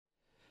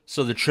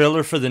So the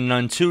trailer for the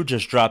Nun 2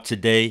 just dropped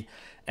today,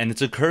 and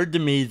it's occurred to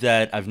me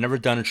that I've never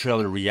done a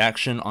trailer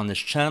reaction on this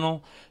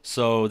channel,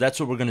 so that's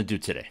what we're going to do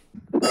today.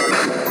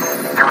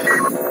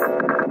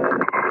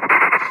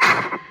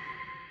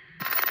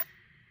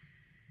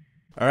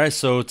 Alright,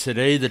 so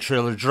today the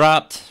trailer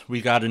dropped.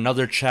 We got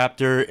another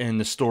chapter in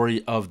the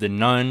story of the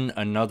Nun,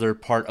 another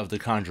part of the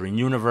Conjuring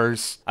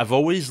universe. I've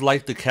always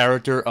liked the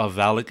character of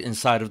Valak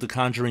inside of the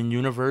Conjuring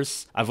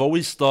universe. I've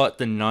always thought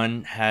the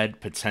Nun had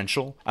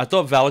potential. I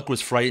thought Valak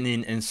was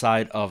frightening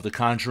inside of the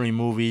Conjuring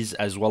movies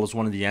as well as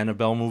one of the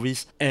Annabelle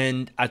movies.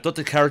 And I thought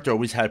the character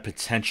always had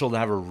potential to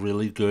have a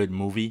really good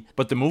movie.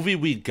 But the movie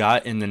we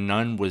got in the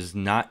Nun was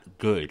not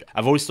good.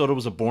 I've always thought it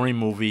was a boring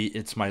movie.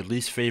 It's my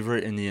least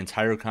favorite in the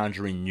entire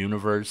Conjuring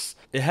universe.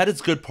 It had its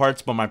good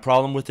parts, but my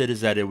problem with it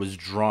is that it was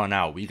drawn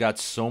out. We got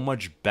so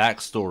much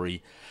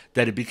backstory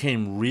that it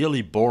became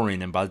really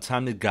boring, and by the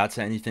time it got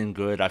to anything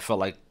good, I felt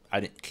like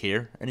I didn't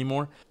care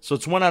anymore. So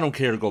it's one I don't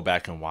care to go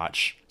back and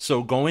watch.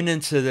 So going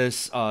into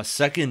this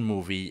second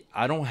movie,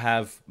 I don't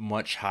have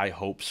much high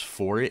hopes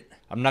for it.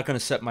 I'm not going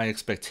to set my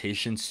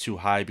expectations too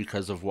high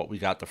because of what we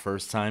got the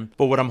first time.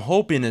 But what I'm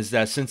hoping is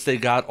that since they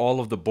got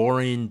all of the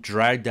boring,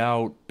 dragged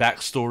out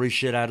backstory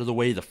shit out of the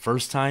way the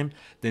first time,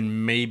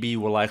 then maybe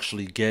we'll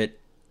actually get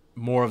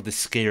more of the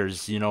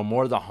scares, you know,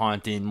 more of the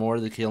haunting, more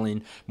of the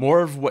killing,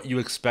 more of what you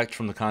expect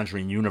from the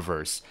Conjuring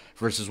universe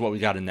versus what we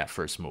got in that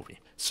first movie.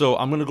 So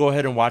I'm going to go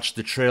ahead and watch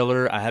the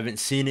trailer. I haven't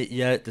seen it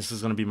yet. This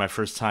is going to be my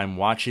first time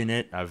watching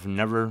it. I've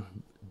never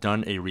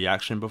done a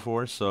reaction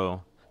before,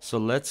 so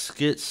let's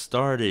get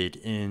started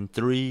in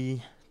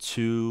 3,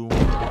 2, 1.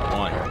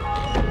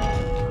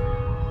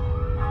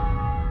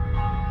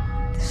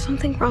 There's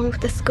something wrong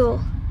with the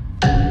school.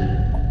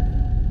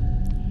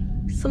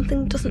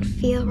 Something doesn't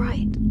feel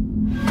right.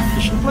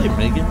 Did she play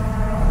Megan?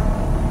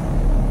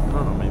 I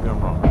don't know, maybe I'm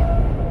wrong. I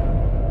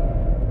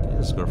think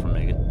this is girl from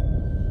Megan.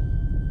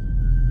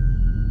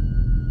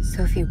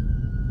 Sophie,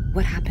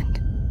 what happened?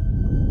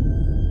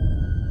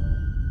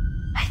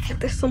 I think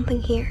there's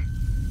something here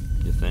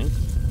You think?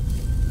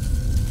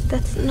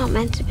 that's not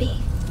meant to be.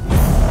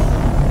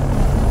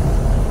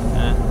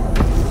 Eh.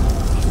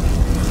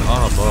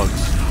 Oh,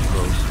 bugs.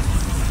 Gross.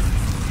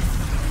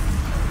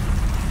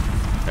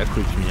 That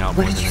creeps me out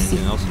What more did than you anything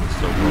see? else in the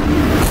story.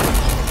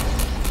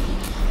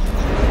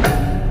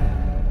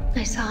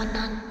 I saw a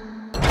nun.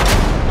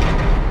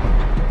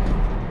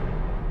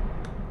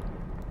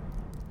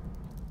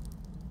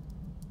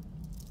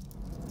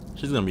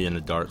 She's gonna be in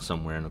the dark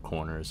somewhere in a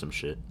corner or some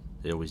shit.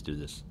 They always do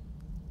this.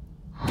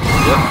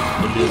 Yep,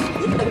 it is.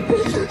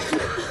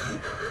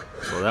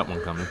 Saw that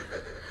one coming.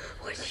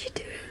 What'd she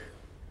do?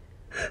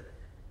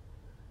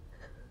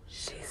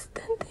 She's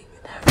standing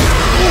there.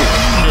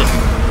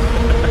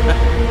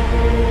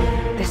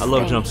 This I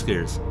love thing, jump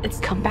scares. It's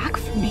come back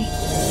for me.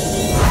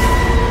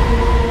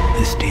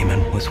 This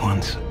demon was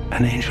once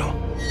an angel.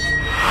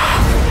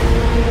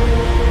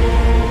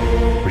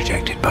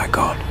 Rejected by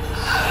God.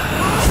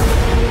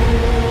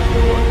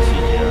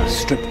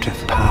 Stripped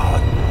of power.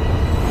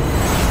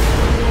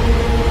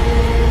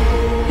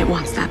 It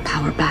wants that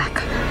power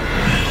back.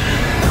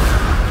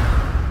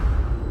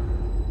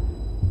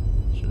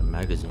 Is it a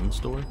magazine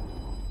store?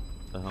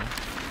 The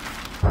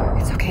hell?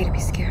 It's okay to be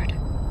scared.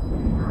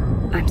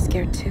 I'm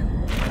scared too.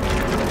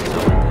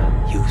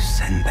 You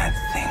send that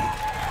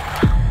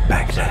thing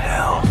back to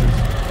hell.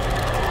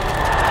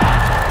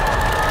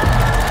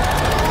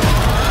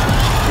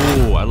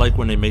 Ooh, I like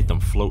when they make them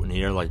float in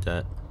the air like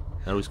that.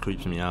 That always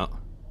creeps me out.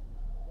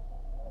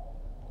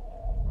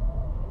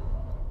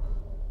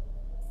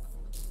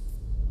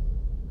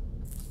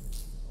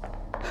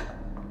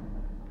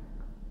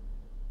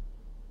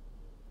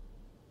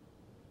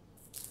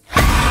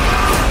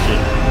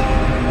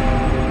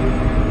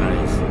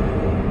 Nice.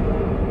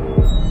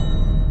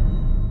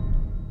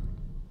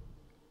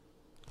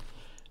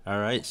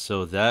 Alright,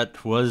 so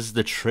that was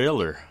the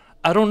trailer.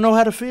 I don't know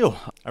how to feel.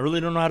 I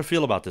really don't know how to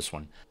feel about this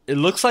one. It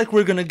looks like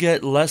we're gonna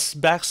get less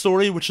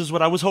backstory, which is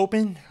what I was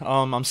hoping.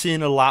 I'm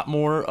seeing a lot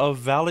more of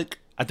Valak.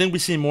 I think we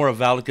see more of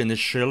Valak in this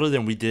trailer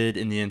than we did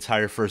in the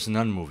entire first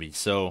Nun movie,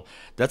 so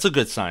that's a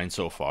good sign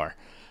so far.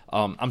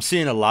 I'm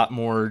seeing a lot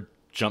more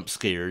jump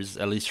scares,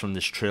 at least from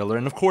this trailer,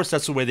 and of course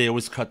that's the way they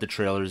always cut the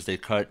trailers. They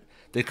cut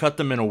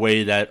them in a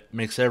way that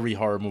makes every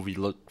horror movie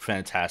look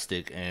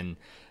fantastic, and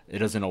it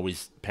doesn't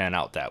always pan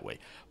out that way.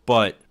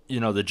 But you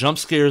know, the jump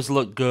scares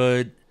look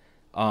good.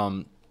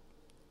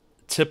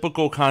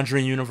 Typical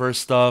Conjuring universe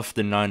stuff,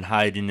 the nun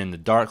hiding in the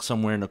dark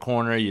somewhere in the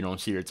corner, you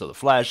don't see her till the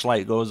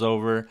flashlight goes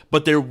over.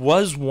 But there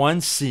was one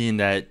scene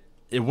that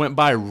it went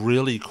by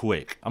really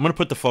quick. I'm gonna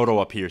put the photo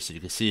up here so you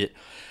can see it.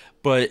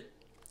 But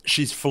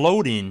she's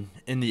floating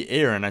in the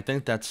air, and I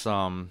think that's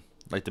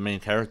like the main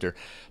character,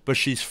 but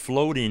she's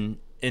floating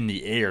in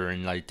the air,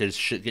 and like there's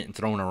shit getting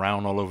thrown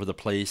around all over the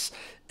place.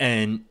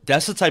 And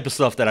that's the type of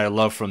stuff that I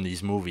love from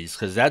these movies,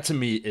 because that to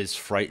me is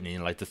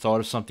frightening. Like the thought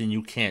of something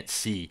you can't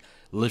see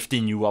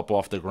lifting you up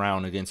off the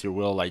ground against your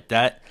will like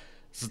that,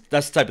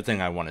 that's the type of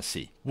thing I want to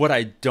see. What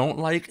I don't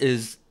like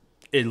is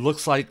it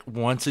looks like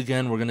once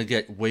again we're gonna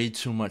get way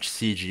too much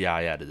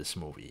CGI out of this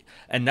movie,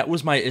 and that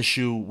was my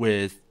issue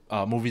with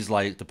movies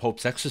like The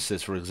Pope's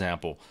Exorcist, for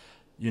example.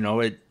 You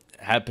know, it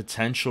had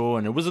potential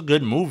and it was a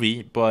good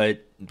movie,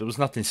 but there was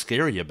nothing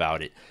scary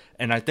about it.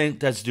 And I think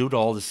that's due to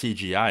all the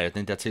CGI. I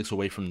think that takes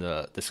away from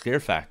the scare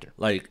factor.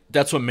 Like,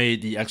 that's what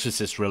made The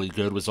Exorcist really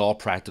good, was all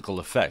practical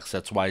effects.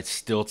 That's why it's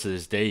still to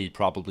this day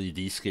probably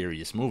the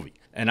scariest movie.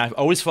 And I've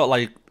always felt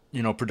like,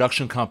 you know,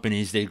 production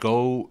companies, they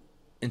go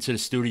into the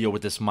studio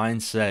with this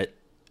mindset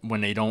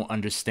when they don't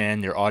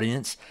understand their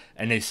audience,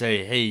 and they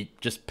say, hey,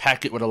 just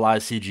pack it with a lot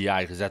of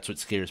CGI because that's what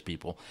scares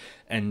people.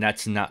 And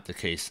that's not the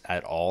case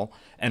at all.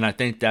 And I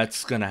think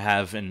that's going to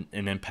have an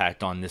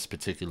impact on this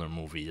particular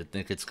movie. I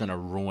think it's going to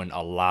ruin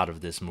a lot of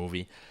this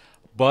movie.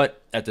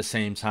 But at the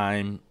same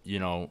time, you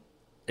know,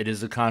 it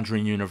is a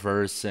Conjuring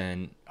universe,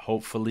 and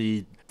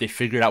hopefully they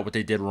figured out what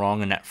they did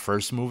wrong in that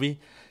first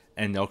movie,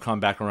 and they'll come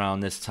back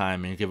around this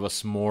time and give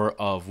us more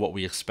of what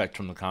we expect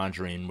from The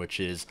Conjuring, which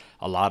is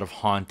a lot of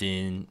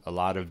haunting, a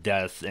lot of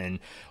death, and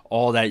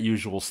all that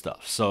usual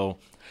stuff. So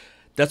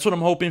that's what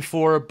I'm hoping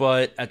for,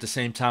 but at the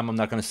same time, I'm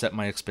not going to set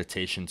my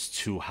expectations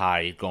too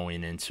high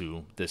going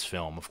into this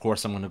film. Of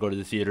course, I'm going to go to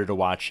the theater to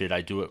watch it.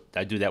 I do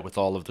that with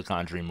all of the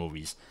Conjuring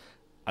movies.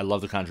 I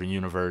love the Conjuring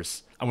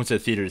universe. I went to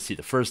the theater to see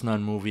the first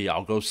Nun movie.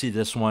 I'll go see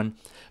this one,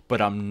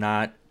 but I'm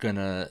not going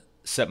to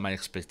set my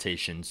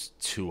expectations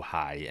too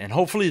high, and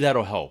hopefully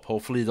that'll help.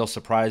 Hopefully they'll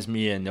surprise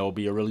me and there'll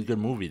be a really good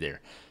movie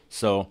there.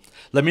 So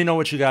let me know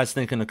what you guys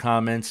think in the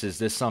comments. Is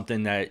this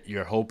something that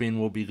you're hoping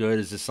will be good?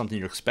 Is this something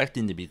you're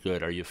expecting to be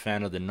good? Are you a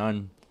fan of the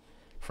Nun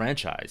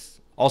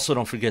franchise? Also,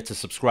 don't forget to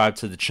subscribe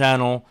to the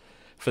channel.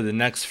 For the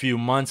next few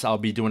months, I'll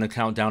be doing a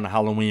countdown to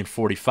Halloween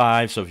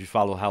 45. So if you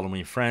follow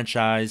Halloween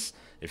franchise,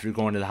 if you're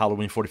going to the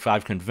Halloween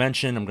 45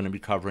 convention, I'm going to be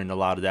covering a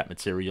lot of that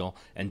material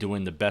and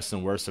doing the best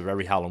and worst of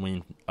every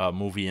Halloween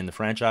movie in the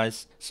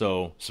franchise.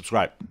 So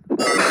subscribe.